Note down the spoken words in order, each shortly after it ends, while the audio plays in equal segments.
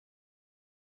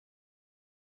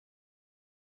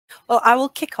Well, I will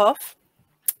kick off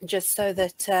just so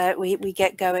that we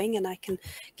get going and I can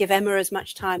give Emma as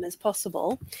much time as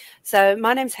possible. So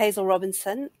my name's Hazel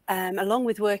Robinson, along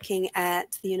with working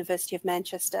at the University of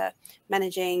Manchester,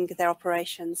 managing their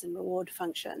operations and reward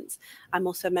functions. I'm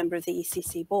also a member of the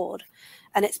ECC board.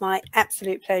 And it's my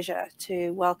absolute pleasure to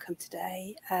welcome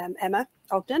today Emma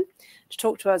Ogden to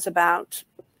talk to us about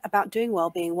doing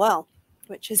well-being well,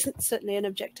 which is certainly an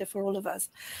objective for all of us.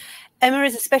 Emma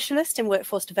is a specialist in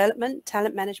workforce development,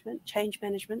 talent management, change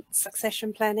management,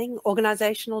 succession planning,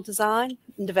 organizational design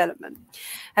and development.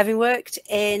 Having worked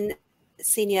in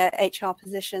senior HR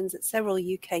positions at several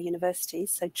UK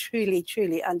universities, so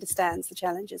truly understands the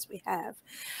challenges we have.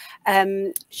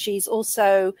 She's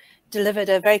also delivered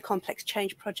a very complex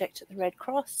change project at the Red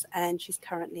Cross, and she's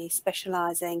currently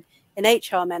specializing in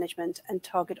HR management and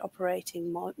target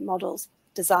operating models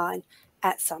design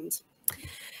at SUMS.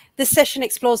 This session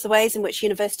explores the ways in which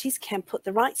universities can put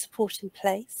the right support in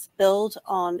place, build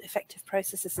on effective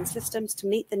processes and systems to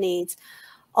meet the needs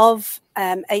of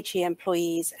HE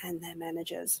employees and their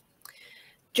managers.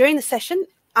 During the session,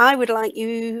 I would like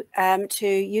you to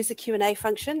use the Q&A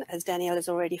function, as Danielle has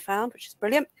already found, which is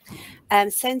brilliant,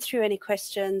 and send through any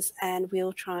questions, and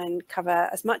we'll try and cover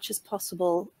as much as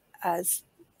possible as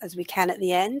we can at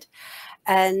the end.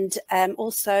 And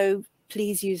also,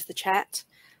 please use the chat.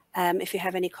 If you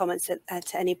have any comments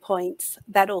at any points,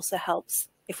 that also helps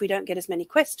if we don't get as many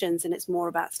questions and it's more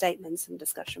about statements and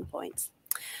discussion points.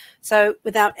 So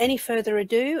without any further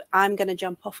ado, I'm going to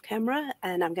jump off camera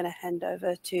and I'm going to hand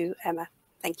over to Emma.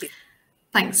 Thank you.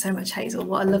 Thanks so much, Hazel.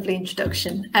 What a lovely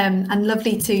introduction, and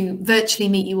lovely to virtually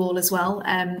meet you all as well.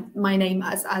 My name,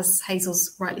 as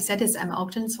Hazel's rightly said, is Emma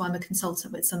Ogden, so I'm a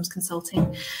consultant with SUMS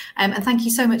Consulting. And thank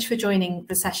you so much for joining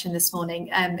the session this morning.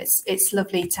 It's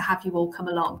lovely to have you all come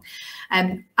along.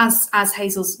 As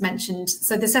Hazel's mentioned,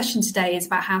 so the session today is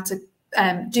about how to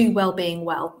do wellbeing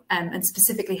well, and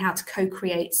specifically how to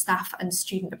co-create staff and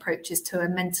student approaches to a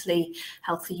mentally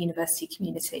healthy university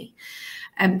community.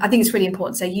 I think it's really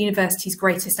important to say universities'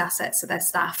 greatest assets are their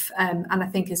staff, and I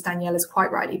think, as Danielle has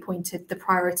quite rightly pointed, the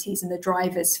priorities and the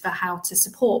drivers for how to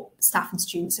support staff and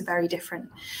students are very different.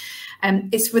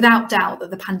 It's without doubt that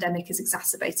the pandemic has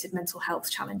exacerbated mental health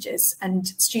challenges, and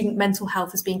student mental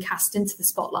health has been cast into the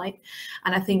spotlight.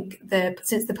 And I think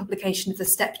since the publication of the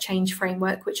Step Change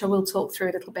Framework, which I will talk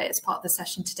through a little bit as part of the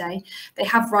session today, they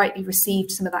have rightly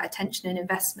received some of that attention and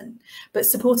investment. But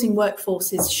supporting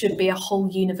workforces should be a whole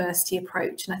university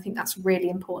approach, and I think that's really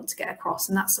important to get across,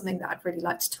 and that's something that I'd really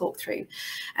like to talk through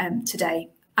today.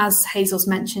 As Hazel's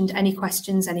mentioned, any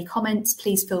questions, any comments,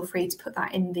 please feel free to put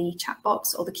that in the chat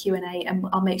box or the Q&A, and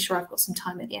I'll make sure I've got some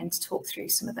time at the end to talk through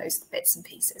some of those bits and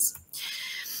pieces.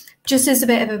 Just as a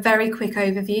bit of a very quick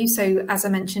overview, so as I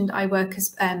mentioned, I work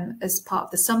as part of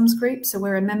the SUMS group, so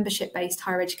we're a membership-based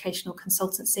higher educational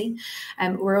consultancy.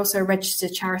 We're also a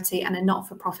registered charity and a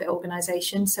not-for-profit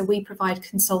organisation, so we provide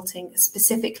consulting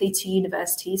specifically to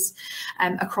universities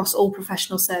across all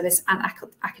professional service and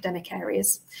academic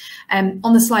areas.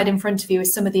 On the slide in front of you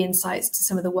is some of the insights to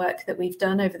some of the work that we've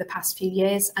done over the past few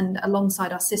years, and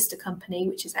alongside our sister company,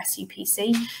 which is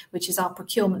SUPC, which is our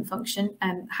procurement function,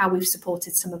 and how we've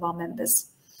supported some of our members.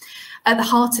 At the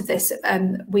heart of this,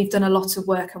 we've done a lot of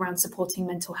work around supporting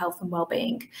mental health and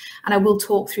wellbeing, and I will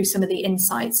talk through some of the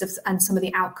insights and some of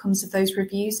the outcomes of those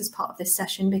reviews as part of this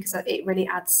session, because it really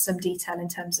adds some detail in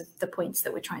terms of the points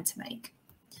that we're trying to make.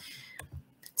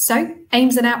 So,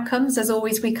 aims and outcomes, as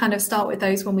always, we kind of start with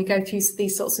those when we go through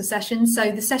these sorts of sessions.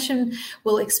 So the session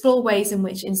will explore ways in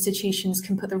which institutions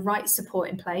can put the right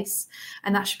support in place,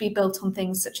 and that should be built on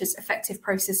things such as effective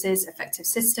processes, effective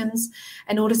systems,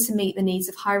 in order to meet the needs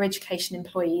of higher education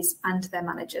employees and their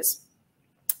managers.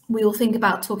 We will think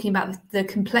about talking about the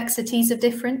complexities of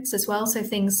difference as well, so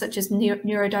things such as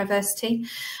neurodiversity,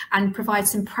 and provide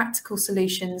some practical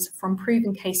solutions from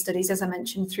proven case studies, as I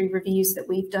mentioned, through reviews that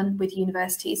we've done with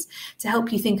universities to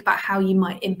help you think about how you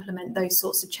might implement those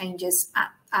sorts of changes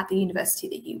at the university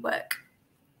that you work.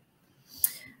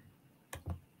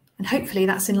 And hopefully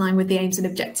that's in line with the aims and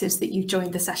objectives that you've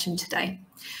joined the session today.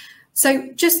 So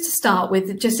just to start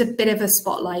with, just a bit of a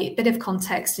spotlight, a bit of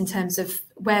context in terms of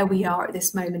where we are at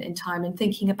this moment in time and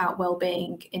thinking about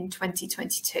wellbeing in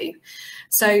 2022.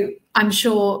 So I'm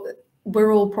sure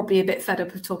we're all probably a bit fed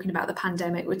up of talking about the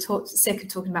pandemic. We're sick of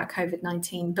talking about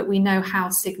COVID-19, but we know how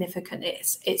significant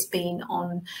it's been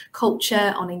on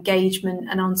culture, on engagement,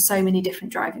 and on so many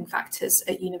different driving factors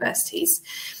at universities.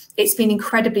 it's been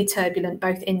incredibly turbulent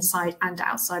both inside and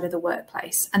outside of the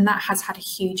workplace, and that has had a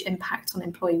huge impact on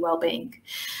employee wellbeing.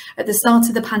 At the start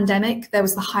of the pandemic, there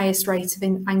was the highest rate of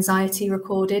anxiety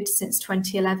recorded since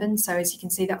 2011. So as you can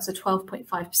see, that was a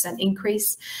 12.5%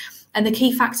 increase. And the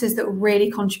key factors that were really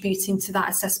contributing to that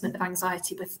assessment of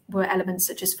anxiety were elements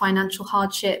such as financial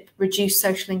hardship, reduced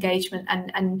social engagement,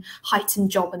 and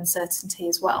heightened job uncertainty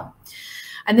as well.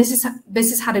 And this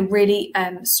has had a really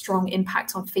strong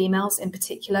impact on females in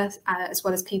particular, as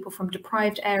well as people from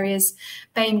deprived areas,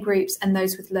 BAME groups, and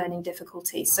those with learning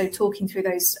difficulties. So talking through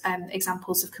those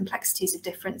examples of complexities of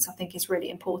difference, I think, is really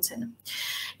important.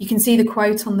 You can see the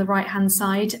quote on the right-hand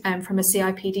side from a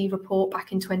CIPD report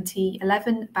back in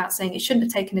 2011 about saying it shouldn't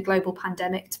have taken a global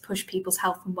pandemic to push people's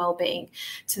health and well-being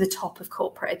to the top of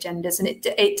corporate agendas. And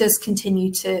it does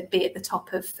continue to be at the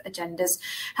top of agendas.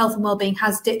 Health and well-being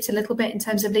has dipped a little bit in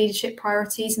terms of leadership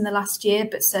priorities in the last year,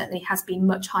 but certainly has been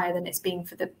much higher than it's been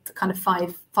for the kind of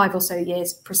five or so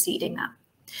years preceding that.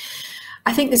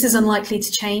 I think this is unlikely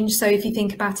to change. So if you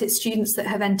think about it, students that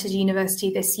have entered university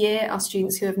this year are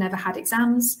students who have never had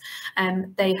exams.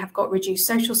 They have got reduced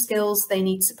social skills. They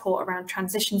need support around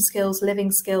transition skills,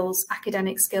 living skills,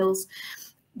 academic skills.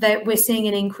 We're seeing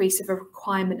an increase of a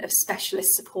requirement of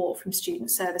specialist support from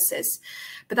student services.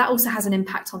 But that also has an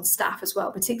impact on staff as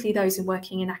well, particularly those who are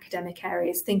working in academic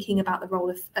areas, thinking about the role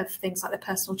of things like the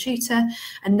personal tutor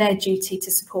and their duty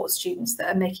to support students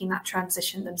that are making that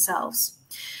transition themselves.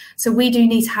 So we do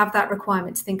need to have that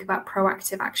requirement to think about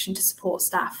proactive action to support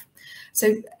staff.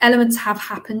 So elements have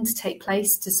happened to take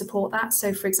place to support that.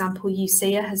 So, for example,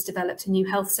 UCEA has developed a new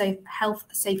health,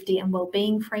 safety and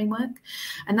wellbeing framework,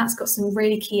 and that's got some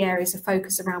really key areas of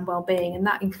focus around wellbeing, and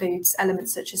that includes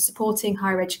elements such as supporting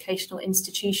higher educational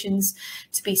institutions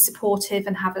to be supportive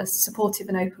and have a supportive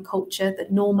and open culture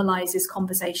that normalises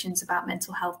conversations about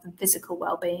mental health and physical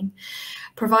wellbeing,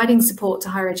 providing support to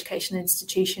higher educational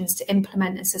institutions to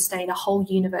implement and sustain a whole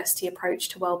university approach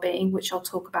to wellbeing, which I'll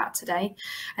talk about today,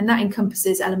 and that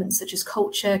encompasses elements such as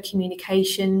culture,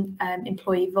 communication,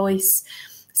 employee voice,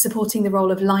 supporting the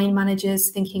role of line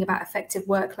managers, thinking about effective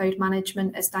workload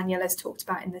management, as Danielle has talked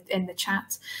about in the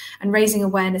chat, and raising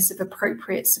awareness of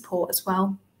appropriate support as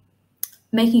well.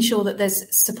 Making sure that there's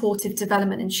supportive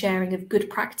development and sharing of good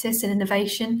practice and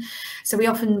innovation. So we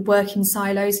often work in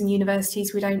silos in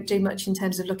universities. We don't do much in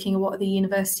terms of looking at what other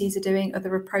universities are doing,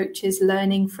 other approaches,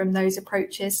 learning from those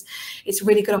approaches. It's a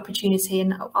really good opportunity,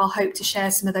 and I'll hope to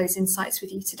share some of those insights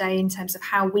with you today in terms of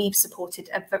how we've supported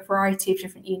a variety of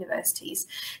different universities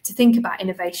to think about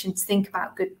innovation, to think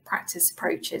about good practice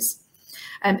approaches.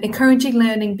 Encouraging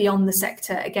learning beyond the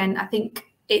sector. Again, I think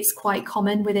it's quite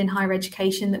common within higher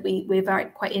education that we're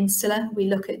quite insular. We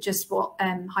look at just what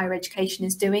higher education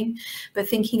is doing, but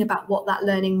thinking about what that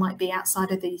learning might be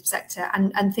outside of the sector,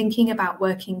 and thinking about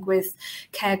working with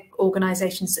care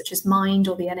organisations such as Mind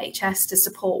or the NHS to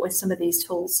support with some of these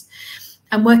tools.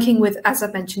 And working with, as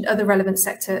I've mentioned, other relevant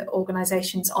sector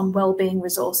organisations on wellbeing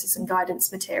resources and guidance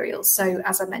materials. So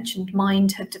as I mentioned,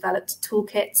 Mind have developed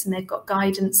toolkits, and they've got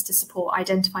guidance to support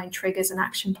identifying triggers and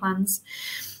action plans.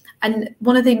 And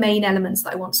one of the main elements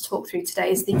that I want to talk through today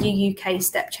is the UUK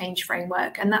Step Change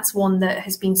Framework, and that's one that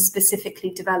has been specifically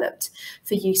developed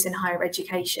for use in higher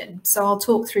education. So I'll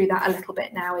talk through that a little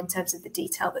bit now in terms of the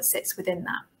detail that sits within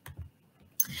that.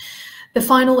 The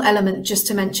final element just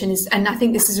to mention is, and I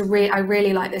think this is I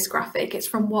really like this graphic, it's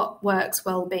from What Works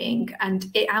Wellbeing, and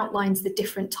it outlines the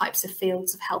different types of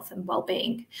fields of health and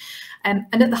wellbeing. And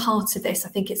at the heart of this, I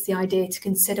think it's the idea to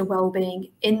consider wellbeing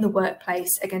in the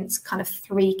workplace against kind of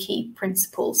three key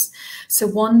principles. So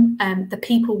one, the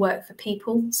people work for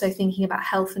people, so thinking about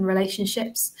health and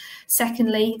relationships.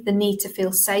 Secondly, the need to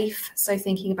feel safe, so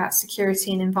thinking about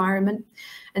security and environment.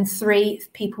 And three,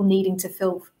 people needing to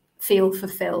feel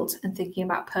fulfilled and thinking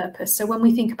about purpose. So when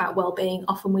we think about well-being,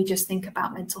 often we just think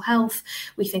about mental health,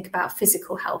 we think about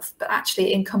physical health, but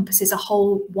actually it encompasses a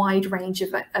whole wide range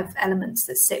of elements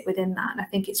that sit within that. And I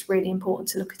think it's really important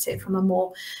to look at it from a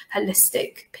more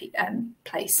holistic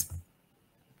place.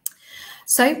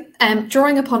 So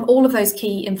drawing upon all of those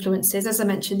key influences, as I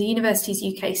mentioned, the University's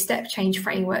UK Step Change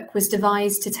Framework was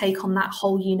devised to take on that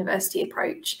whole university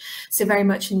approach. So very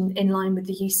much in line with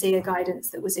the UCEA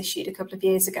guidance that was issued a couple of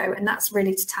years ago. And that's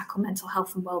really to tackle mental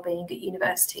health and wellbeing at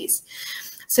universities.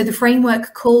 So the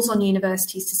framework calls on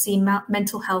universities to see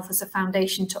mental health as a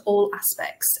foundation to all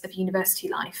aspects of university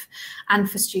life, and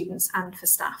for students and for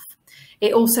staff.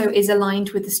 It also is aligned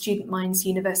with the Student Minds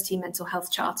University Mental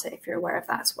Health Charter, if you're aware of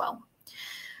that as well.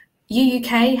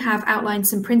 UUK have outlined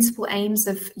some principal aims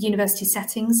of university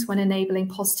settings when enabling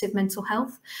positive mental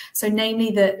health. So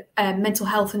namely that mental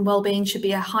health and wellbeing should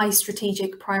be a high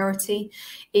strategic priority.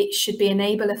 It should be an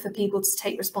enabler for people to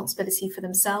take responsibility for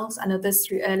themselves and others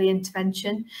through early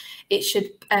intervention. It should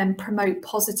promote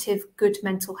positive, good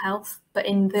mental health, but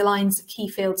in the lines of key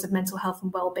fields of mental health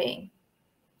and wellbeing.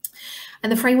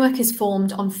 And the framework is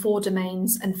formed on 4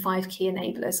 domains and 5 key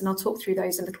enablers, and I'll talk through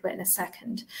those a little bit in a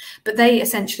second. But they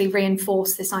essentially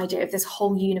reinforce this idea of this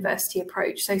whole university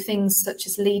approach. So things such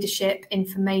as leadership,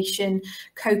 information,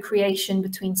 co-creation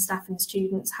between staff and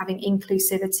students, having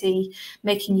inclusivity,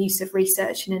 making use of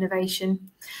research and innovation.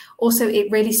 Also,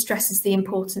 it really stresses the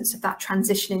importance of that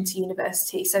transition into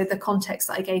university. So the context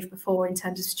that I gave before in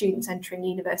terms of students entering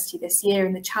university this year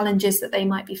and the challenges that they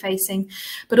might be facing,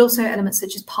 but also elements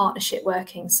such as partnership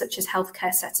working, such as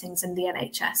healthcare settings and the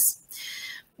NHS.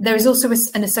 There is also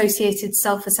an associated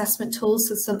self-assessment tool.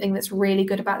 So something that's really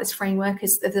good about this framework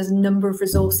is that there's a number of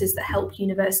resources that help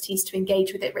universities to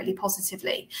engage with it really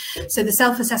positively. So the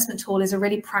self-assessment tool is a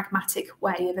really pragmatic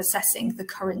way of assessing the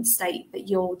current state that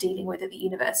you're dealing with at the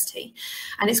university.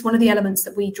 And it's one of the elements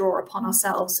that we draw upon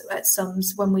ourselves at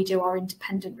SUMS when we do our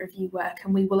independent review work,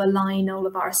 and we will align all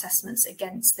of our assessments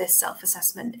against this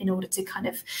self-assessment in order to kind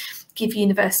of give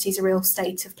universities a real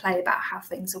state of play about how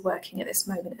things are working at this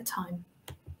moment in time.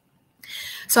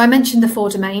 So I mentioned the 4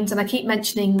 domains, and I keep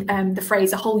mentioning the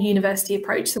phrase a whole university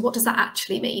approach. So what does that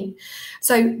actually mean?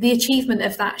 So the achievement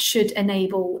of that should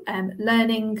enable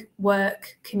learning,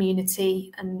 work,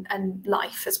 community and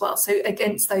life as well. So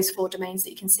against those 4 domains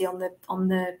that you can see on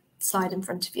the slide in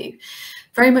front of you.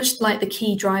 Very much like the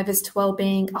key drivers to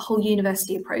wellbeing, a whole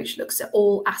university approach looks at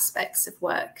all aspects of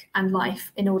work and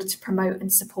life in order to promote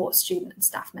and support student and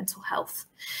staff mental health.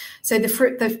 So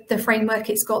the framework,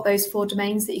 it's got those 4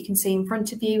 domains that you can see in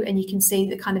front of you, and you can see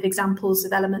the kind of examples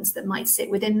of elements that might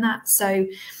sit within that. So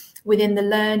within the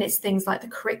learn, it's things like the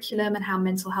curriculum and how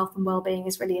mental health and wellbeing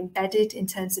is really embedded in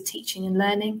terms of teaching and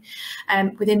learning.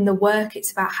 Within the work,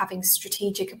 it's about having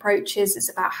strategic approaches.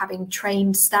 It's about having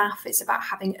trained staff. It's about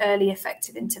having early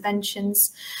effective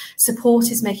interventions. Support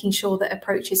is making sure that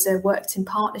approaches are worked in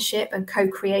partnership and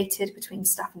co-created between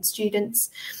staff and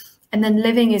students. And then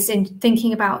living is in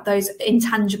thinking about those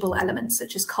intangible elements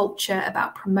such as culture,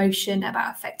 about promotion,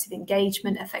 about effective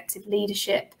engagement, effective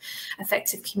leadership,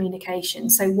 effective communication.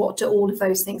 So what do all of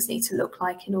those things need to look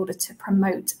like in order to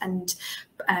promote and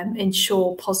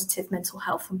ensure positive mental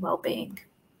health and well-being?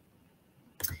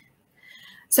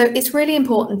 So it's really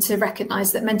important to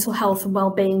recognise that mental health and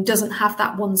wellbeing doesn't have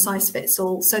that one size fits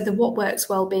all. So the What Works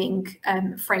Wellbeing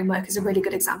framework is a really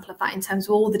good example of that in terms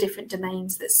of all the different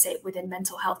domains that sit within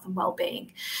mental health and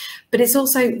wellbeing. But it's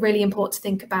also really important to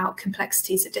think about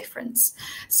complexities of difference.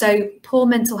 So poor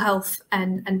mental health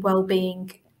and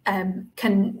wellbeing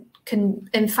can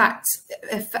in fact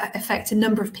affect a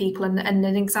number of people, and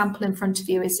an example in front of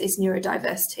you is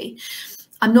neurodiversity.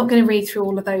 I'm not going to read through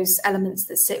all of those elements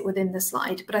that sit within the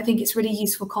slide, but I think it's really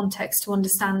useful context to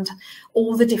understand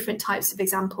all the different types of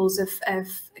examples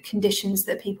of conditions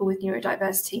that people with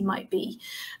neurodiversity might be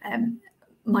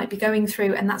going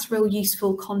through, and that's real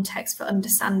useful context for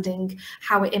understanding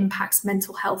how it impacts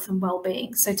mental health and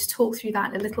well-being. So to talk through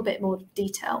that in a little bit more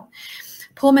detail.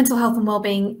 Poor mental health and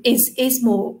wellbeing is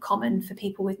more common for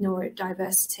people with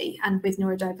neurodiversity and with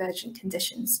neurodivergent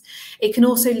conditions. It can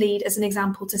also lead, as an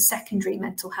example, to secondary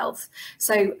mental health.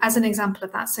 So as an example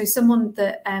of that, so someone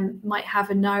that might have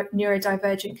a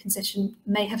neurodivergent condition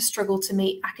may have struggled to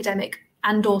meet academic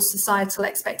and or societal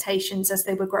expectations as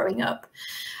they were growing up.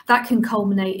 That can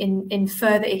culminate in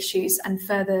further issues and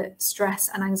further stress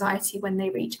and anxiety when they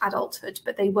reach adulthood,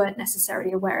 but they weren't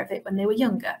necessarily aware of it when they were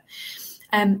younger.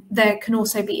 There can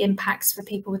also be impacts for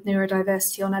people with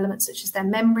neurodiversity on elements such as their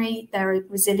memory, their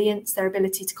resilience, their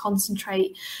ability to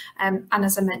concentrate, and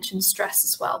as I mentioned, stress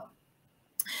as well.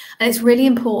 And it's really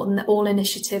important that all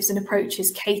initiatives and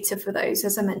approaches cater for those.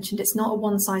 As I mentioned, it's not a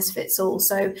one size fits all.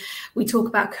 So we talk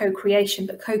about co-creation,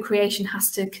 but co-creation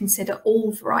has to consider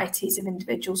all varieties of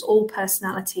individuals, all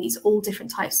personalities, all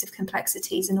different types of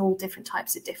complexities and all different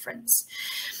types of difference.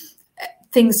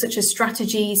 Things such as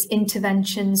strategies,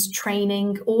 interventions,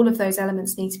 training, all of those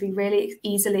elements need to be really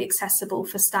easily accessible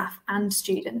for staff and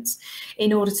students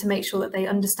in order to make sure that they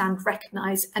understand,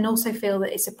 recognise, and also feel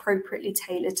that it's appropriately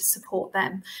tailored to support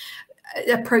them.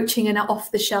 Approaching an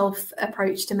off-the-shelf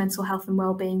approach to mental health and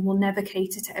wellbeing will never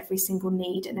cater to every single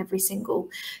need and every single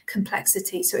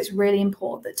complexity. So it's really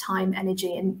important that time,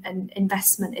 energy, and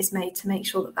investment is made to make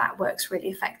sure that that works really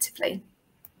effectively.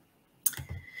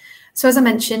 So as I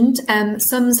mentioned,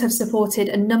 SUMS have supported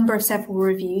a number of several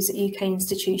reviews at UK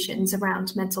institutions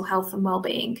around mental health and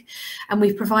wellbeing, and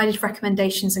we've provided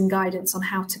recommendations and guidance on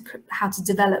how to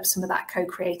develop some of that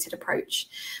co-created approach.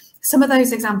 Some of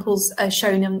those examples are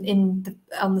shown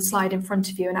on the slide in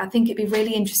front of you, and I think it'd be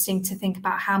really interesting to think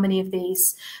about how many of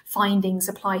these findings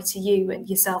apply to you and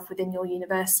yourself within your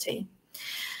university.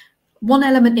 One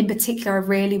element in particular I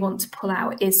really want to pull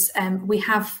out is we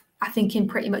have, I think, in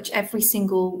pretty much every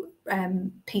single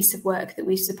piece of work that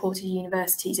we've supported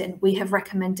universities in, we have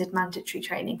recommended mandatory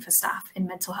training for staff in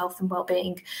mental health and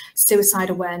wellbeing, suicide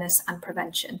awareness and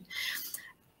prevention.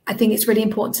 I think it's really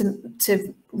important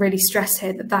to really stress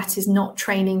here that that is not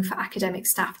training for academic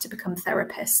staff to become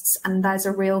therapists, and there's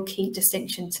a real key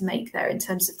distinction to make there in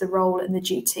terms of the role and the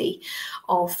duty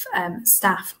of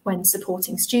staff when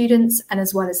supporting students, and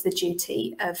as well as the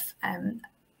duty of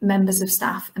members of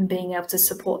staff and being able to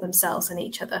support themselves and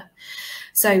each other.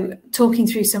 So talking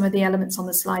through some of the elements on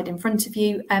the slide in front of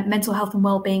you, mental health and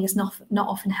wellbeing is not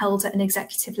often held at an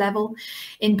executive level.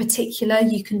 In particular,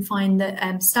 you can find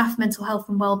that staff mental health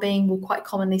and wellbeing will quite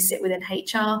commonly sit within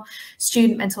HR.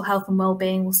 Student mental health and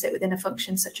wellbeing will sit within a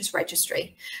function such as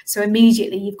registry. So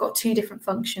immediately you've got two different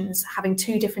functions having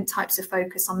two different types of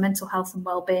focus on mental health and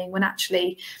wellbeing, when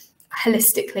actually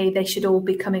holistically they should all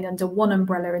be coming under one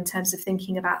umbrella in terms of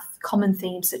thinking about common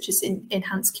themes such as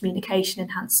enhanced communication,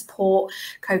 enhanced support,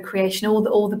 co-creation,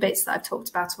 all the bits that I've talked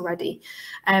about already.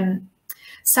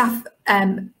 Staff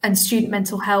and student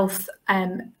mental health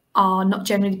are not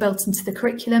generally built into the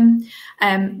curriculum.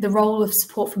 The role of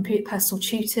support from personal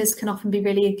tutors can often be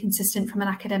really inconsistent from an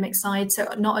academic side,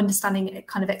 so not understanding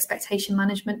kind of expectation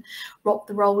management, what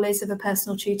the role is of a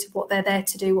personal tutor, what they're there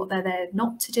to do, what they're there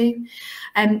not to do,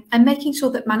 and making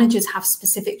sure that managers have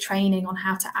specific training on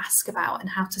how to ask about and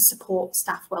how to support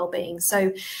staff wellbeing.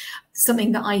 So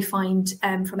something that I find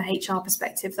from a HR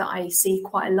perspective that I see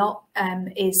quite a lot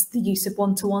is the use of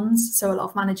one-to-ones. So a lot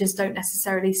of managers don't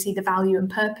necessarily see the value and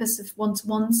purpose of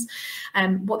one-to-ones.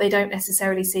 What they don't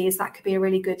necessarily see is that could be a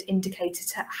really good indicator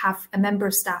to have a member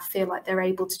of staff feel like they're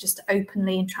able to just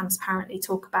openly and transparently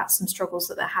talk about some struggles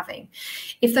that they're having.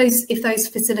 If those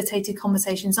facilitated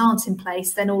conversations aren't in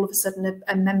place, then all of a sudden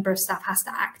a member of staff has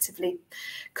to actively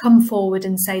come forward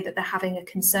and say that they're having a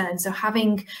concern. So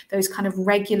having those kind of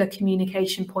regular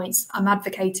communication points, I'm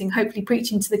advocating, hopefully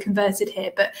preaching to the converted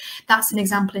here, but that's an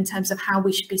example in terms of how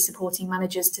we should be supporting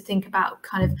managers to think about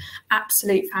kind of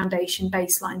absolute foundation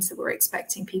baselines that we're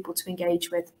expecting people to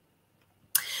engage with.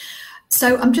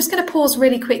 So I'm just going to pause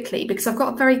really quickly because I've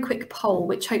got a very quick poll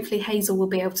which hopefully Hazel will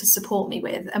be able to support me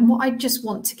with, and what I just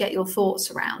want to get your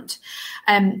thoughts around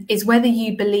is whether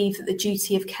you believe that the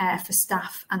duty of care for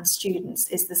staff and students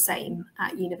is the same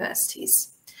at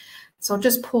universities. So I'll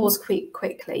just pause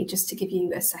quickly just to give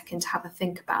you a second to have a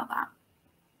think about that.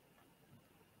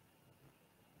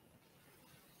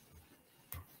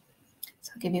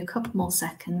 So I'll give you a couple more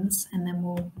seconds and then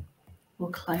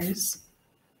we'll close.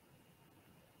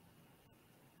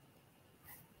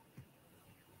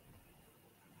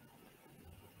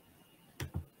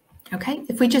 Okay,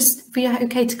 if you're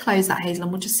okay to close that, Hazel,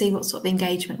 and we'll just see what sort of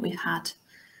engagement we've had.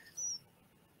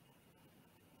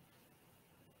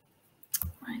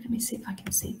 Right, let me see if I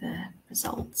can see the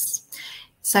results.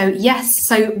 So yes,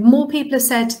 so more people have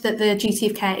said that the duty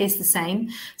of care is the same.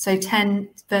 So 10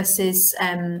 versus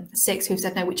 6 who've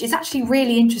said no, which is actually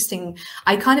really interesting.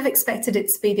 I kind of expected it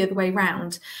to be the other way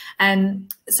around.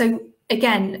 So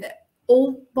again,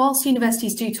 whilst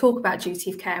universities do talk about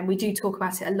duty of care, and we do talk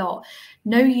about it a lot,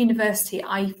 no university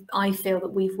I feel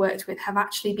that we've worked with have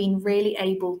actually been really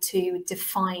able to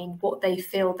define what they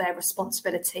feel their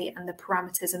responsibility and the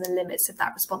parameters and the limits of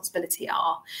that responsibility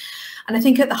are. And I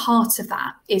think at the heart of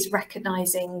that is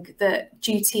recognising that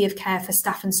duty of care for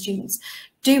staff and students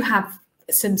do have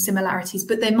some similarities,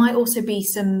 but there might also be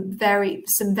some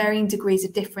varying degrees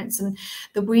of difference. And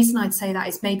the reason I'd say that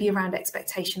is maybe around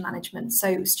expectation management.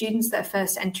 So students that are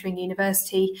first entering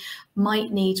university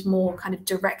might need more kind of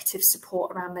directive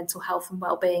support around mental health and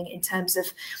wellbeing in terms of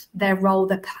their role,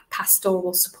 their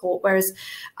pastoral support. Whereas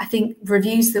I think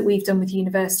reviews that we've done with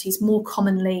universities, more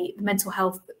commonly mental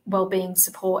health wellbeing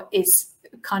support is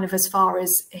kind of as far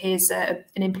as here's an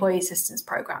employee assistance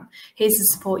program, here's the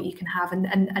support you can have,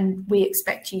 and we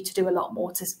expect you to do a lot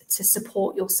more to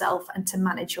support yourself and to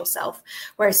manage yourself,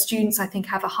 whereas students I think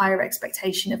have a higher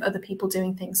expectation of other people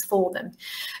doing things for them.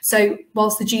 So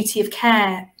whilst the duty of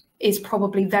care is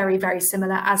probably very, very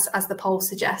similar as the poll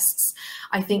suggests,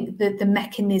 I think that the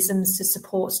mechanisms to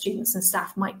support students and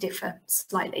staff might differ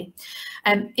slightly.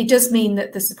 It does mean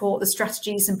that the support, the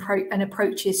strategies and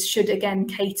approaches should again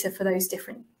cater for those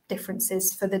different differences,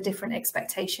 for the different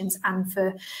expectations, and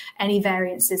for any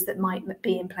variances that might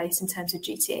be in place in terms of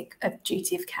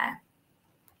duty of care.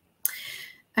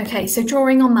 Okay, so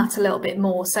drawing on that a little bit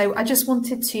more, so I just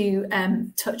wanted to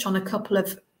touch on a couple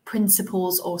of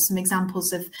principles or some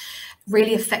examples of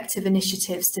really effective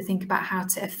initiatives to think about how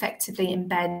to effectively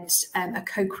embed a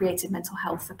co-created mental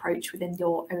health approach within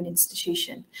your own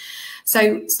institution.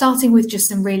 So starting with just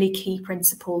some really key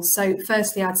principles. So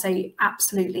firstly, I'd say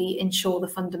absolutely ensure the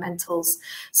fundamentals.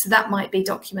 So that might be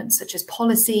documents such as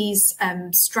policies,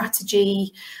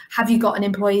 strategy. Have you got an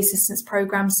employee assistance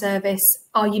program service?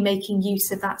 Are you making use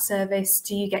of that service?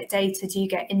 Do you get data? Do you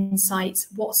get insights?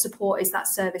 What support is that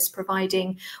service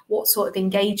providing? What sort of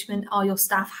engagement are your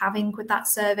staff having with that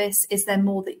service? Is there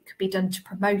more that could be done to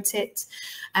promote it?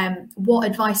 What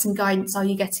advice and guidance are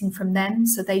you getting from them?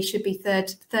 So they should be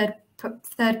third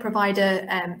provider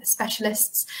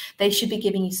specialists. They should be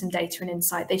giving you some data and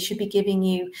insight. They should be giving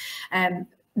you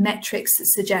metrics that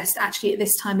suggest actually at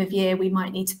this time of year we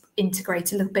might need to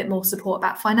integrate a little bit more support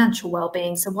about financial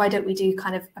well-being, so why don't we do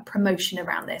kind of a promotion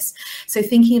around this? So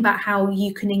thinking about how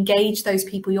you can engage those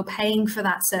people. You're paying for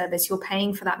that service, you're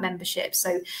paying for that membership,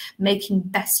 so making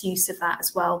best use of that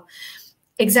as well.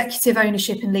 Executive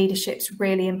ownership and leadership is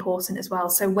really important as well.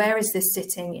 So where is this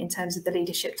sitting in terms of the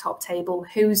leadership top table?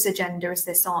 Whose agenda is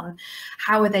this on?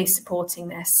 How are they supporting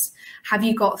this? Have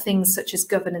you got things such as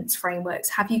governance frameworks?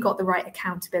 Have you got the right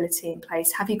accountability in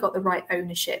place? Have you got the right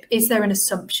ownership? Is there an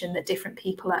assumption that different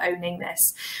people are owning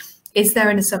this? Is there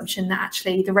an assumption that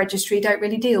actually the registry don't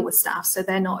really deal with staff, so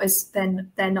they're not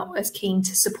as keen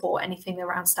to support anything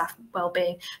around staff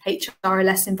wellbeing? HR are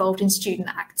less involved in student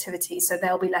activities, so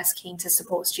they'll be less keen to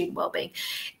support student wellbeing.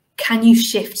 Can you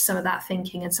shift some of that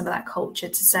thinking and some of that culture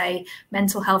to say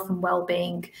mental health and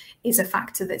wellbeing is a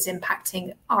factor that's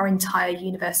impacting our entire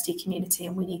university community,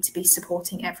 and we need to be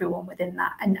supporting everyone within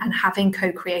that, and having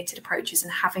co-created approaches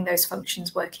and having those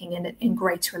functions working in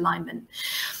greater alignment?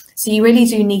 So you really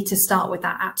do need to start with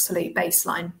that absolute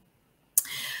baseline.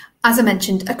 As I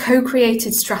mentioned, a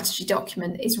co-created strategy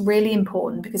document is really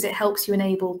important because it helps you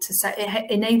enables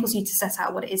you to set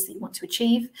out what it is that you want to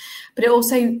achieve, but it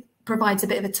also provides a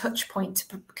bit of a touch point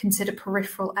to consider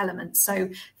peripheral elements. So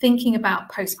thinking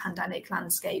about post-pandemic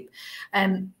landscape,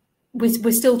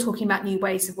 we're still talking about new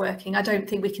ways of working. I don't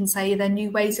think we can say they're new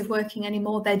ways of working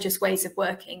anymore. They're just ways of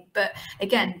working. But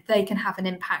again, they can have an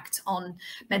impact on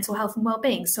mental health and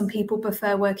well-being. Some people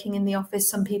prefer working in the office.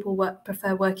 Some people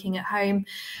prefer working at home.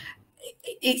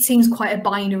 It seems quite a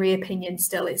binary opinion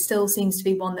still. It still seems to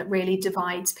be one that really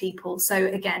divides people. So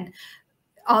again,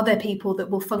 are there people that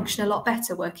will function a lot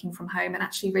better working from home and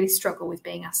actually really struggle with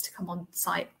being asked to come on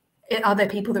site? Are there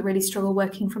people that really struggle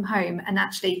working from home, and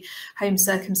actually home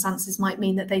circumstances might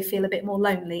mean that they feel a bit more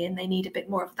lonely and they need a bit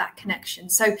more of that connection?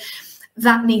 So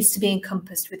that needs to be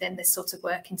encompassed within this sort of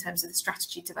work in terms of the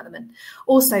strategy development.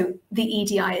 Also, the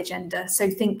EDI agenda. So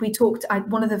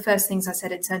one of the first things I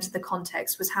said in terms of the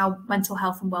context was how mental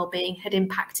health and wellbeing had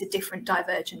impacted different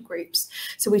divergent groups.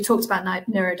 So we talked about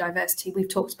neurodiversity, we've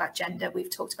talked about gender, we've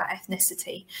talked about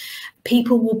ethnicity.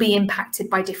 People will be impacted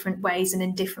by different ways and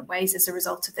in different ways as a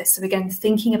result of this. So again,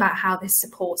 thinking about how this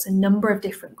supports a number of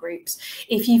different groups.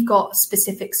 If you've got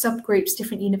specific subgroups,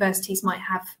 different universities might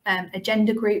have a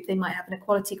gender group, they might have an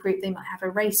equality group, they might have a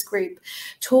race group.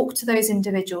 Talk to those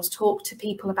individuals, talk to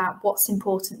people about what's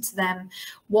important to them,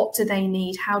 what do they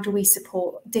need, how do we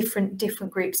support different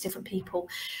groups, different people.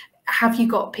 Have you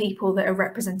got people that are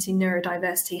representing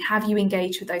neurodiversity? Have you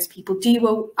engaged with those people?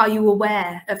 Are you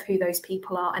aware of who those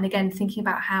people are? And again, thinking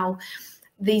about how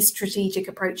these strategic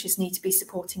approaches need to be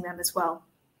supporting them as well.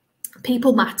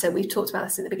 People matter. We've talked about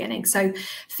this at the beginning. So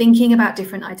thinking about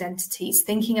different identities,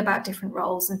 thinking about different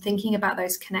roles, and thinking about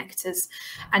those connectors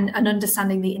and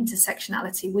understanding the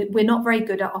intersectionality. We're not very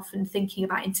good at often thinking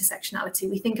about intersectionality.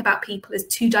 We think about people as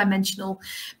two-dimensional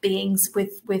beings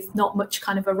with not much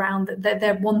kind of around that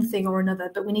they're one thing or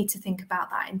another, but we need to think about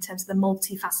that in terms of the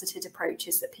multifaceted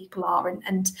approaches that people are,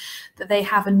 and that they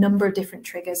have a number of different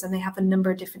triggers and they have a number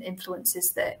of different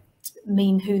influences that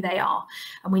mean who they are,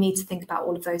 and we need to think about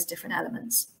all of those different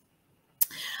elements.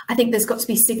 I think there's got to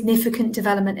be significant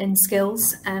development in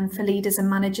skills for leaders and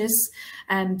managers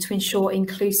to ensure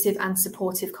inclusive and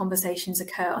supportive conversations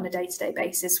occur on a day-to-day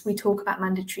basis. We talk about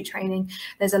mandatory training.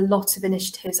 There's a lot of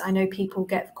initiatives. I know people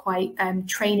get quite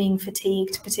training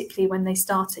fatigued, particularly when they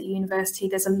start at university.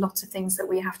 There's a lot of things that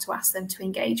we have to ask them to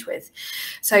engage with.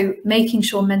 So making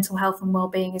sure mental health and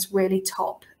wellbeing is really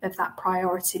top that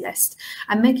priority list,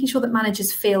 and making sure that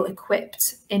managers feel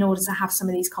equipped in order to have some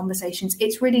of these conversations.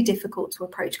 It's really difficult to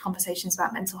approach conversations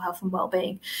about mental health and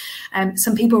well-being.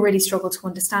 Some people really struggle to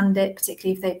understand it,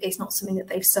 particularly if it's not something that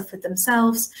they've suffered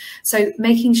themselves. So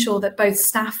making sure that both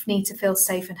staff need to feel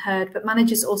safe and heard, but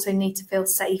managers also need to feel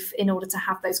safe in order to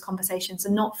have those conversations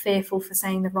and not fearful for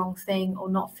saying the wrong thing, or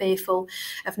not fearful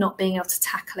of not being able to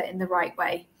tackle it in the right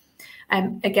way.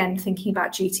 Again, thinking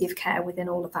about duty of care within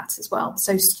all of that as well.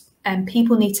 So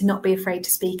people need to not be afraid to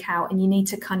speak out, and you need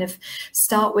to kind of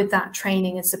start with that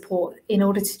training and support in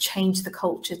order to change the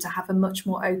culture, to have a much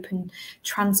more open,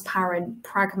 transparent,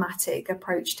 pragmatic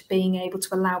approach to being able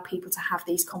to allow people to have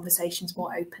these conversations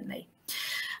more openly.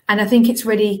 And I think it's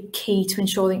really key to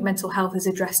ensure that mental health is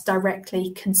addressed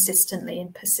directly, consistently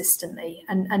and persistently.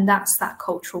 And that's that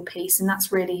cultural piece. And that's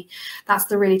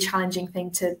the really challenging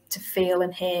thing to feel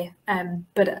and hear.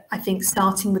 But I think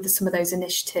starting with some of those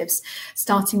initiatives,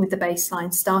 starting with the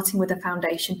baseline, starting with the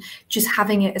foundation, just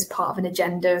having it as part of an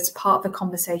agenda, as part of the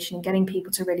conversation, and getting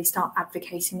people to really start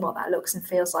advocating what that looks and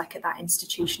feels like at that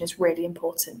institution is really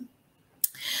important.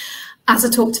 As I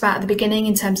talked about at the beginning,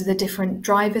 in terms of the different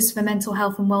drivers for mental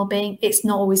health and well-being, it's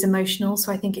not always emotional.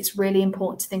 So I think it's really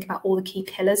important to think about all the key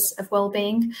pillars of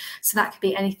well-being. So that could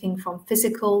be anything from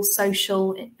physical,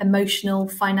 social, emotional,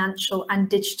 financial and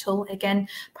digital. Again,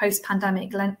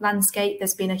 post-pandemic landscape,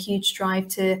 there's been a huge drive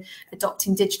to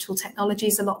adopting digital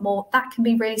technologies a lot more. That can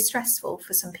be really stressful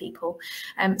for some people.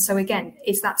 So again,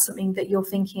 is that something that you're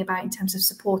thinking about in terms of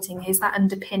supporting? Is that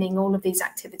underpinning all of these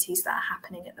activities that are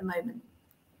happening at the moment?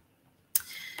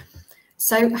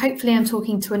 So hopefully I'm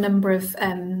talking to a number of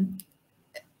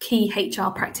key HR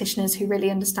practitioners who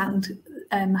really understand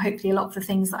hopefully a lot of the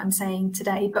things that I'm saying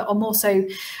today, but I'm also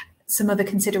some other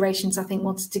considerations I think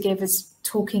wanted to give as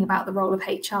talking about the role of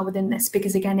HR within this,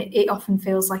 because again, it often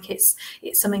feels like it's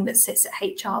something that sits at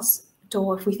HR's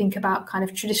door. If we think about kind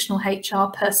of traditional HR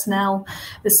personnel,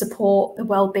 the support, the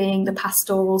well-being, the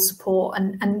pastoral support,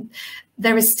 and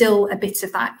there is still a bit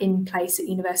of that in place at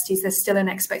universities. There's still an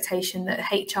expectation that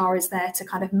HR is there to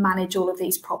kind of manage all of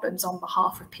these problems on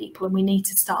behalf of people, and we need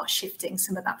to start shifting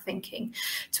some of that thinking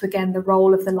to, again, the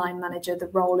role of the line manager, the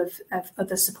role of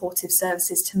other supportive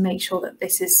services, to make sure that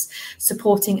this is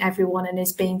supporting everyone and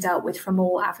is being dealt with from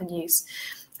all avenues.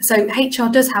 So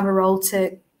HR does have a role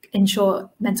to ensure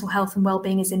mental health and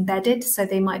well-being is embedded. So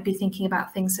they might be thinking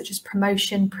about things such as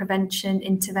promotion, prevention,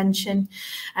 intervention,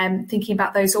 thinking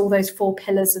about all those 4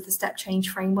 pillars of the step change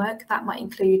framework. That might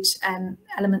include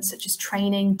elements such as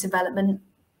training, development,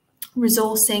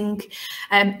 resourcing.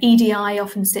 EDI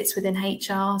often sits within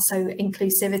HR, so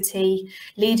inclusivity.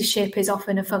 Leadership is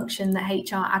often a function that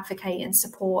HR advocate and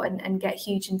support and get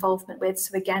huge involvement with.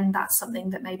 So again, that's something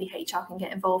that maybe HR can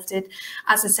get involved in.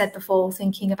 As I said before,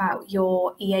 thinking about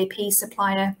your EAP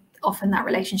supplier, often that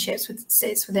relationship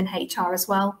sits within HR as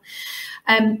well.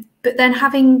 But then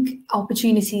having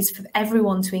opportunities for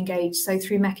everyone to engage, so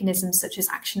through mechanisms such as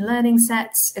action learning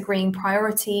sets, agreeing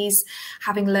priorities,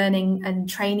 having learning and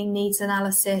training needs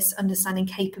analysis, understanding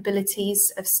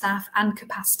capabilities of staff and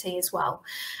capacity as well.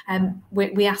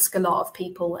 We ask a lot of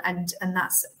people, and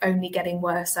that's only getting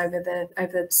worse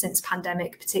since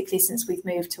pandemic, particularly since we've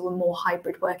moved to a more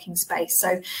hybrid working space.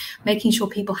 So making sure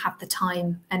people have the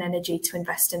time and energy to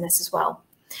invest in this as well.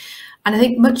 And I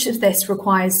think much of this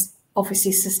requires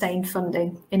obviously sustained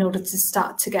funding in order to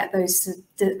start to get those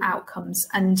outcomes,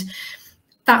 and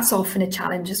that's often a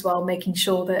challenge as well, making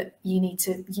sure that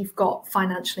you've got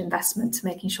financial investment to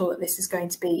making sure that this is going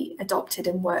to be adopted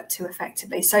and worked to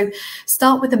effectively. So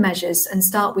start with the measures and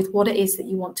start with what it is that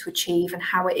you want to achieve and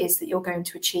how it is that you're going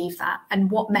to achieve that, and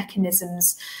what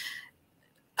mechanisms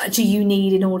do you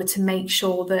need in order to make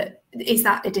sure that is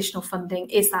that additional funding,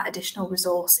 is that additional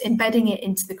resource, embedding it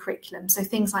into the curriculum. So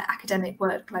things like academic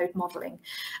workload modelling.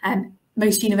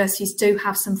 Most universities do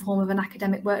have some form of an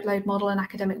academic workload model, an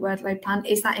academic workload plan.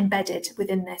 Is that embedded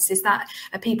within this?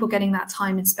 Are people getting that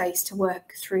time and space to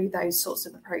work through those sorts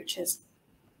of approaches?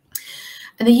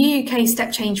 And the UK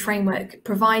Step Change Framework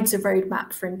provides a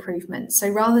roadmap for improvement. So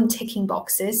rather than ticking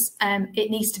boxes,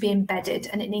 it needs to be embedded,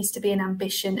 and it needs to be an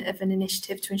ambition of an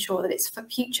initiative to ensure that it's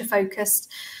future focused,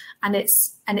 and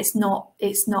it's not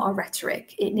a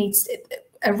rhetoric.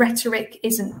 A rhetoric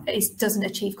doesn't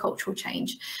achieve cultural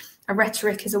change. A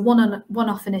rhetoric is a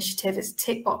one-off initiative. It's a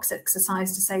tick box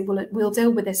exercise to say, well, we'll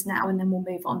deal with this now and then we'll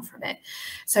move on from it.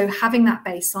 So having that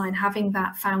baseline, having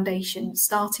that foundation,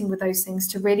 starting with those things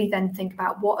to really then think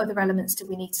about what other elements do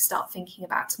we need to start thinking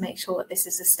about to make sure that this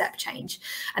is a step change.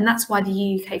 And that's why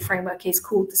the UK framework is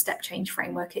called the Step Change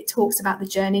Framework. It talks about the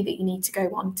journey that you need to go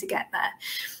on to get there.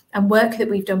 And work that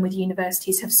we've done with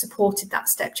universities have supported that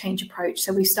step change approach.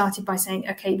 So we've started by saying,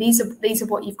 okay, these are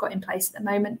what you've got in place at the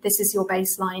moment. This is your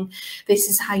baseline. This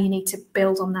is how you need to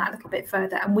build on that a little bit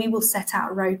further. And we will set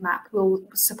out a roadmap. We'll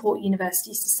support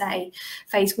universities to say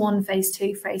phase 1, phase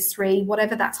 2, phase 3,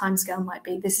 whatever that timescale might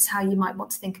be. This is how you might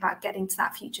want to think about getting to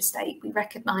that future state. We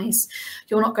recognise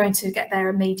you're not going to get there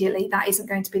immediately. That isn't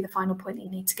going to be the final point that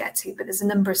you need to get to, but there's a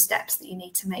number of steps that you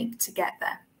need to make to get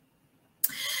there.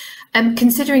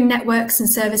 Considering networks and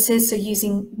services, so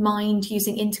using Mind,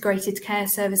 using integrated care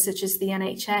services such as the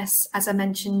NHS, as I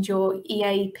mentioned, your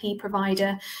EAP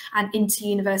provider, and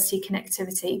inter-university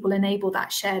connectivity will enable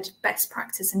that shared best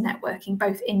practice and networking,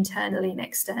 both internally and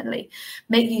externally.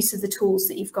 Make use of the tools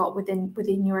that you've got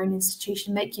within your own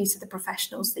institution, make use of the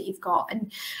professionals that you've got,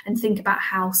 and think about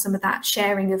how some of that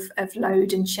sharing of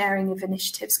load and sharing of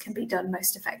initiatives can be done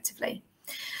most effectively.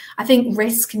 I think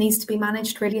risk needs to be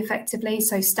managed really effectively.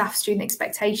 So staff student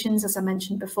expectations, as I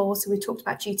mentioned before. So we talked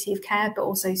about duty of care, but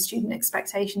also student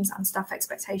expectations and staff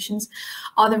expectations.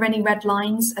 Are there any red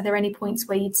lines? Are there any points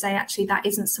where you'd say, actually, that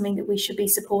isn't something that we should be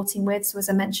supporting with? So as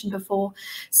I mentioned before,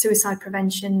 suicide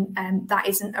prevention, that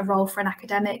isn't a role for an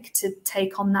academic to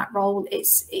take on that role.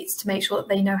 It's to make sure that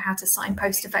they know how to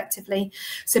signpost effectively.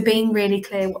 So being really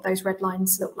clear what those red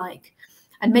lines look like,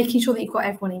 and making sure that you've got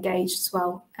everyone engaged as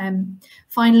well.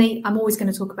 Finally, I'm always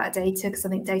going to talk about data because I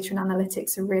think data and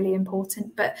analytics are really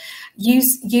important, but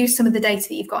use some of the data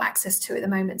that you've got access to at the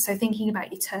moment. So thinking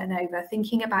about your turnover,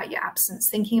 thinking about your absence,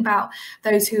 thinking about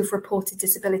those who have reported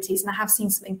disabilities. And I have seen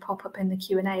something pop up in the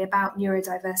Q&A about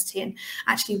neurodiversity and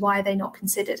actually why are they not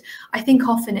considered. I think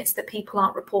often it's that people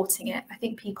aren't reporting it. I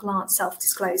think people aren't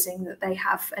self-disclosing that they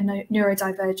have a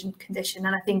neurodivergent condition.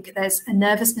 And I think there's a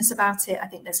nervousness about it. I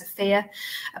think there's a fear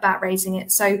about raising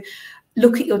it. So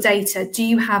look at your data. Do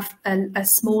you have a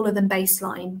smaller than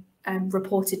baseline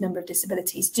reported number of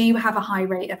disabilities? Do you have a high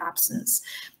rate of absence?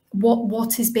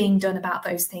 What is being done about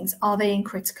those things? Are they in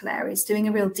critical areas? Doing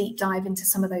a real deep dive into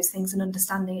some of those things and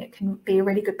understanding it can be a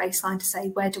really good baseline to say,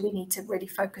 where do we need to really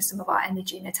focus some of our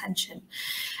energy and attention?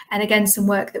 And again, some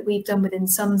work that we've done within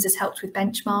SUMS has helped with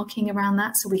benchmarking around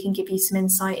that, so we can give you some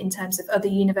insight in terms of other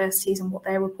universities and what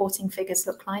their reporting figures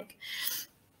look like.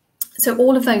 So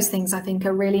all of those things, I think,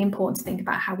 are really important to think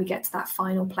about how we get to that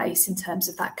final place in terms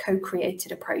of that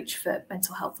co-created approach for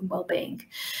mental health and wellbeing.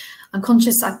 I'm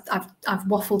conscious I've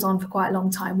waffled on for quite a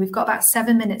long time. We've got about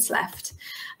 7 minutes left.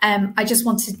 I just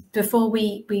wanted, before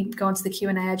we go on to the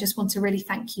Q&A, I just want to really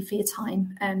thank you for your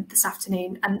time this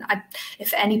afternoon. And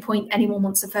if at any point anyone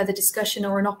wants a further discussion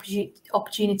or an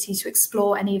opportunity to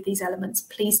explore any of these elements,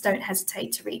 please don't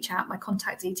hesitate to reach out. My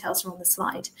contact details are on the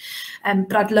slide.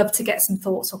 But I'd love to get some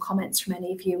thoughts or comments from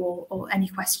any of you or any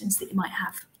questions that you might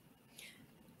have.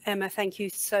 Emma, thank you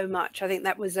so much. I think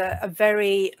that was a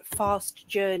very fast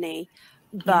journey,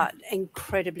 but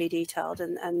incredibly detailed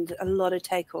and a lot of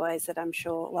takeaways that I'm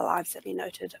sure, well, I've certainly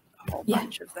noted a whole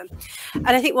bunch of them. And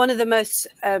I think one of the most,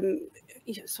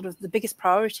 sort of the biggest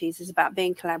priorities is about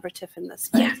being collaborative in this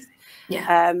space.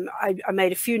 I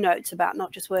made a few notes about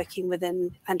not just working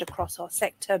within and across our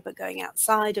sector, but going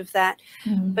outside of that.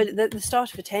 But the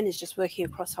start of a 10 is just working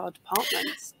across our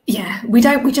departments.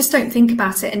 We just don't think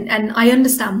about it, and I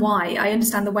understand why. I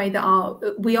understand the way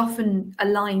that we often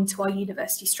align to our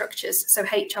university structures. So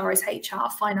HR is HR,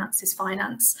 finance is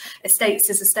finance, estates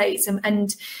is estates,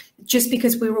 and just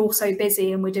because we're all so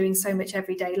busy and we're doing so much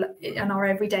every day in our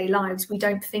everyday lives, we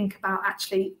don't think about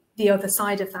actually the other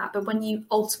side of that. But when you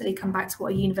ultimately come back to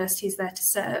what a university is there to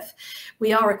serve,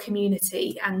 we are a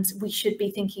community and we should be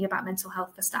thinking about mental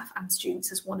health for staff and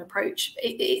students as one approach.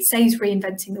 It saves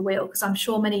reinventing the wheel, because I'm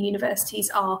sure many universities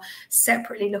are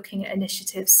separately looking at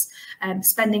initiatives,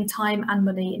 spending time and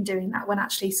money in doing that, when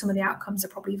actually some of the outcomes are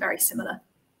probably very similar.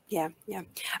 Yeah.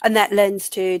 And that lends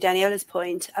to Daniela's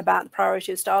point about the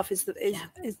priority of staff is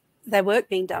their work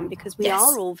being done, because we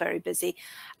are all very busy,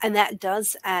 and that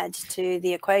does add to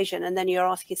the equation. And then you're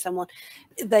asking someone,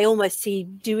 they almost see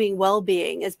doing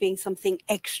well-being as being something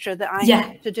extra that I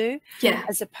have to do,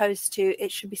 as opposed to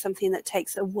it should be something that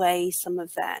takes away some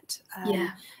of that,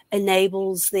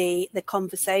 enables the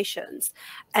conversations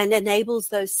and enables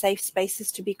those safe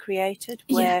spaces to be created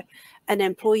where an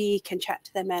employee can chat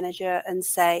to their manager and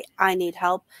say, I need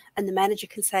help. And the manager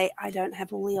can say, I don't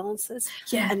have all the answers.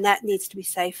 And that needs to be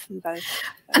safe from both.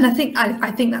 And I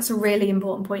think that's a really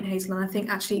important point, Hazel. And I think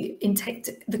actually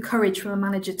the courage from a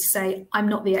manager to say, I'm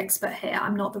not the expert here,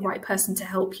 I'm not the right person to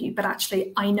help you, but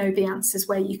actually I know the answers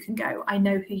where you can go. I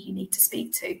know who you need to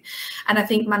speak to. And I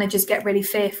think managers get really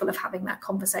fearful of having that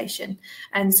conversation.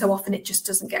 And so often it just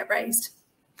doesn't get raised.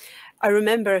 I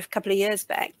remember a couple of years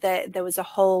back there was a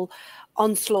whole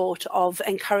onslaught of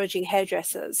encouraging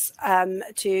hairdressers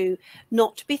to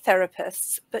not be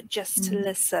therapists, but just to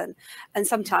listen. And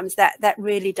sometimes that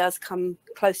really does come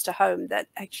close to home, that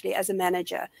actually as a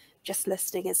manager, just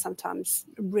listening is sometimes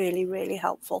really, really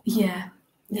helpful. Yeah.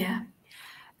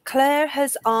 Claire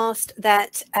has asked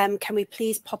that can we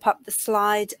please pop up the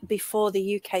slide before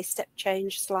the UK step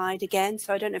change slide again?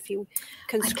 So I don't know if you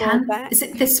can scroll back. Is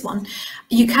it this one?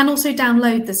 You can also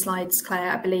download the slides, Claire,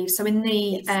 I believe. So in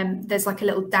the there's like a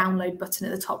little download button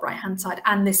at the top right hand side,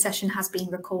 and this session has been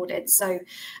recorded. So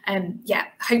yeah,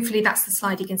 hopefully that's the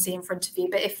slide you can see in front of you.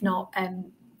 But if not,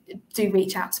 do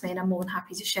reach out to me, and I'm more than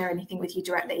happy to share anything with you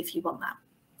directly if you want that.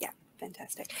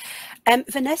 Fantastic.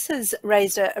 Vanessa's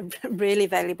raised a really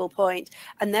valuable point,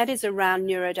 and that is around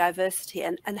neurodiversity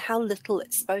and how little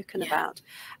it's spoken about.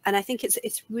 And I think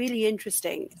it's really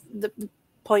interesting. The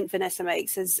point Vanessa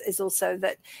makes is also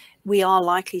that we are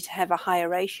likely to have a higher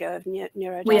ratio of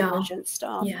neurodivergent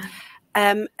staff.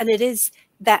 And it is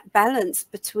that balance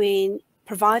between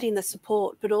providing the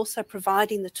support, but also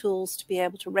providing the tools to be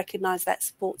able to recognize that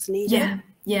support's needed.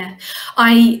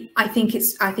 I think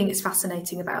it's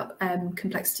fascinating about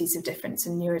complexities of difference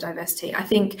and neurodiversity. I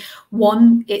think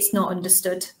one, it's not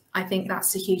understood. I think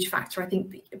that's a huge factor. I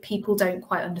think people don't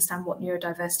quite understand what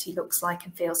neurodiversity looks like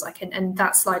and feels like. And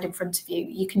that slide in front of you,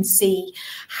 you can see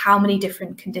how many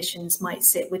different conditions might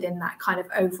sit within that kind of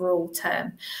overall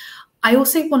term. I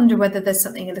also wonder whether there's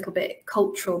something a little bit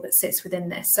cultural that sits within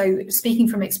this. So speaking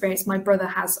from experience, my brother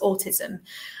has autism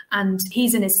and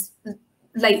he's in his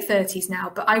late 30s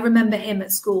now, but I remember him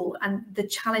at school, and the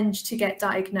challenge to get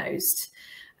diagnosed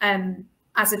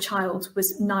as a child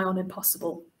was nigh on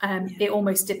impossible. It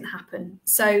almost didn't happen.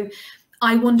 So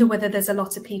I wonder whether there's a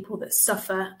lot of people that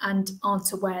suffer and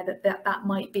aren't aware that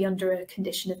might be under a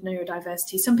condition of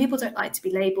neurodiversity. Some people don't like to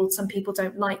be labelled, some people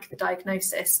don't like the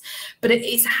diagnosis, but it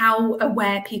is how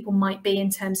aware people might be in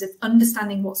terms of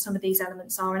understanding what some of these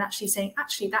elements are and actually saying,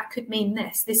 actually, that could mean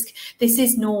this. This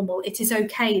is normal. It is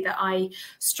okay that I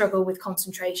struggle with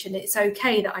concentration. It's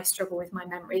okay that I struggle with my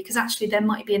memory, because actually there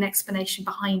might be an explanation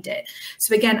behind it.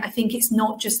 So again, I think it's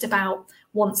not just about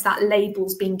once that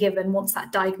label's been given, once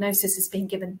that diagnosis has been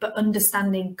given, but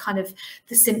understanding kind of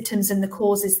the symptoms and the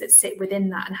causes that sit within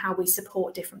that and how we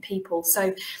support different people.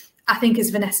 So I think, as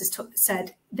Vanessa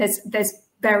said, there's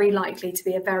very likely to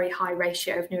be a very high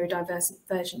ratio of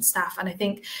neurodivergent staff. And I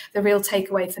think the real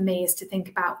takeaway for me is to think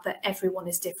about that everyone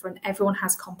is different, everyone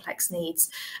has complex needs,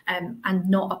 and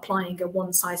not applying a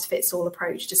one-size-fits-all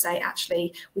approach to say,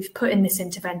 actually, we've put in this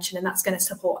intervention and that's going to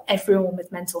support everyone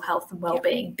with mental health and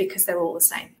well-being, because they're all the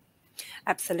same.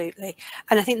 Absolutely.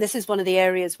 And I think this is one of the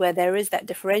areas where there is that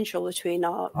differential between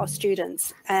our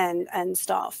students and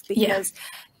staff, because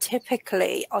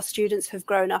typically our students have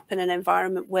grown up in an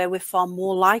environment where we're far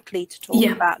more likely to talk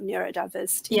about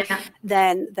neurodiversity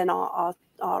than our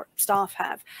staff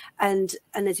have. And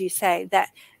as you say, that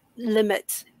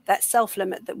limit, that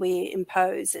self-limit that we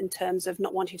impose in terms of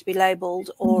not wanting to be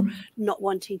labelled or not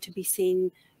wanting to be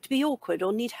seen to be awkward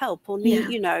or need help or need,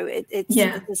 you know,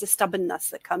 there's a stubbornness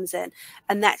that comes in,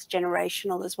 and that's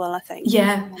generational as well, I think.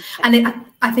 And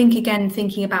I think, again,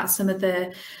 thinking about some of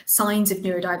the signs of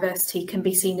neurodiversity can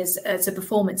be seen as a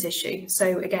performance issue.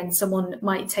 So again, someone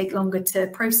might take longer to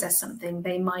process something,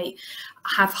 they might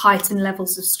have heightened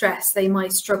levels of stress, they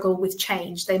might struggle with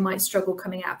change, they might struggle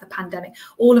coming out of the pandemic.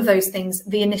 All of those things,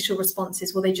 the initial response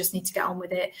is, well, they just need to get on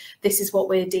with it, this is what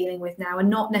we're dealing with now, and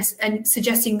not and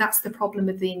suggesting that's the problem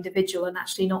of the individual and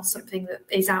actually not something that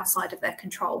is outside of their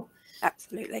control.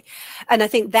 Absolutely. And I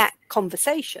think that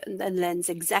conversation then lends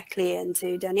exactly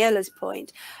into Daniela's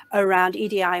point around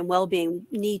EDI and wellbeing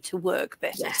need to work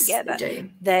better together.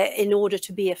 In order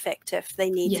to be effective,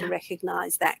 they need to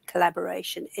recognise that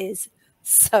collaboration is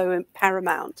so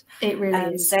paramount. It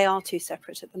really is. They are too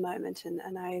separate at the moment,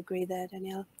 and I agree there,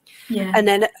 Daniela. And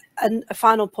then a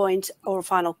final point or a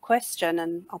final question,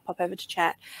 and I'll pop over to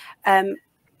chat.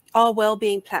 Are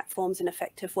wellbeing platforms an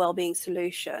effective wellbeing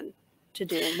solution to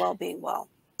doing wellbeing well?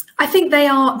 I think they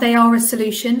are a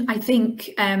solution. I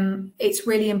think it's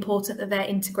really important that they're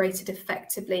integrated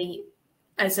effectively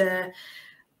as a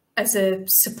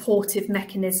supportive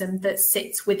mechanism that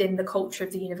sits within the culture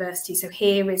of the university. So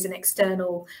here is an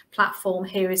external platform,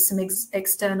 here is some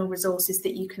external resources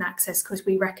that you can access, because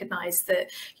we recognise that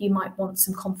you might want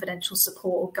some confidential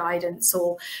support or guidance,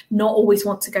 or not always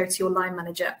want to go to your line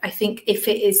manager. I think if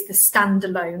it is the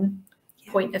standalone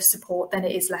point of support, then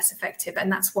it is less effective.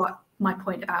 And that's what my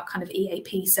point about kind of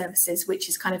EAP services, which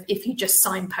is kind of, if you just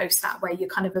signpost that way, you're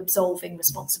kind of absolving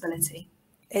responsibility.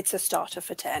 It's a starter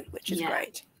for 10, which is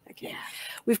great. Okay. Yeah.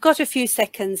 We've got a few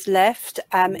seconds left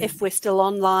if we're still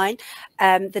online.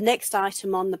 The next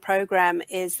item on the program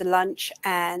is the lunch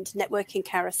and networking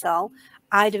carousel.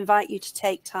 I'd invite you to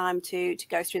take time to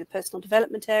go through the personal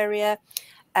development area,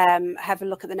 have a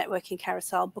look at the networking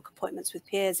carousel, book appointments with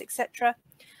peers, etc.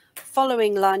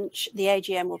 Following lunch, the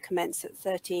AGM will commence at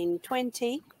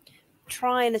 13:20.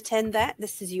 Try and attend that.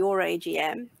 This is your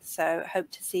AGM, so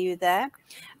hope to see you there.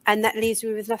 And that leaves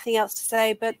me with nothing else to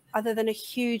say, but other than a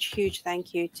huge, huge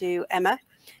thank you to Emma.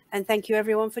 And thank you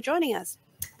everyone for joining us.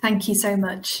 Thank you so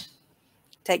much.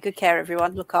 Take good care,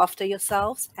 everyone. Look after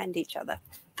yourselves and each other.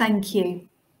 Thank you.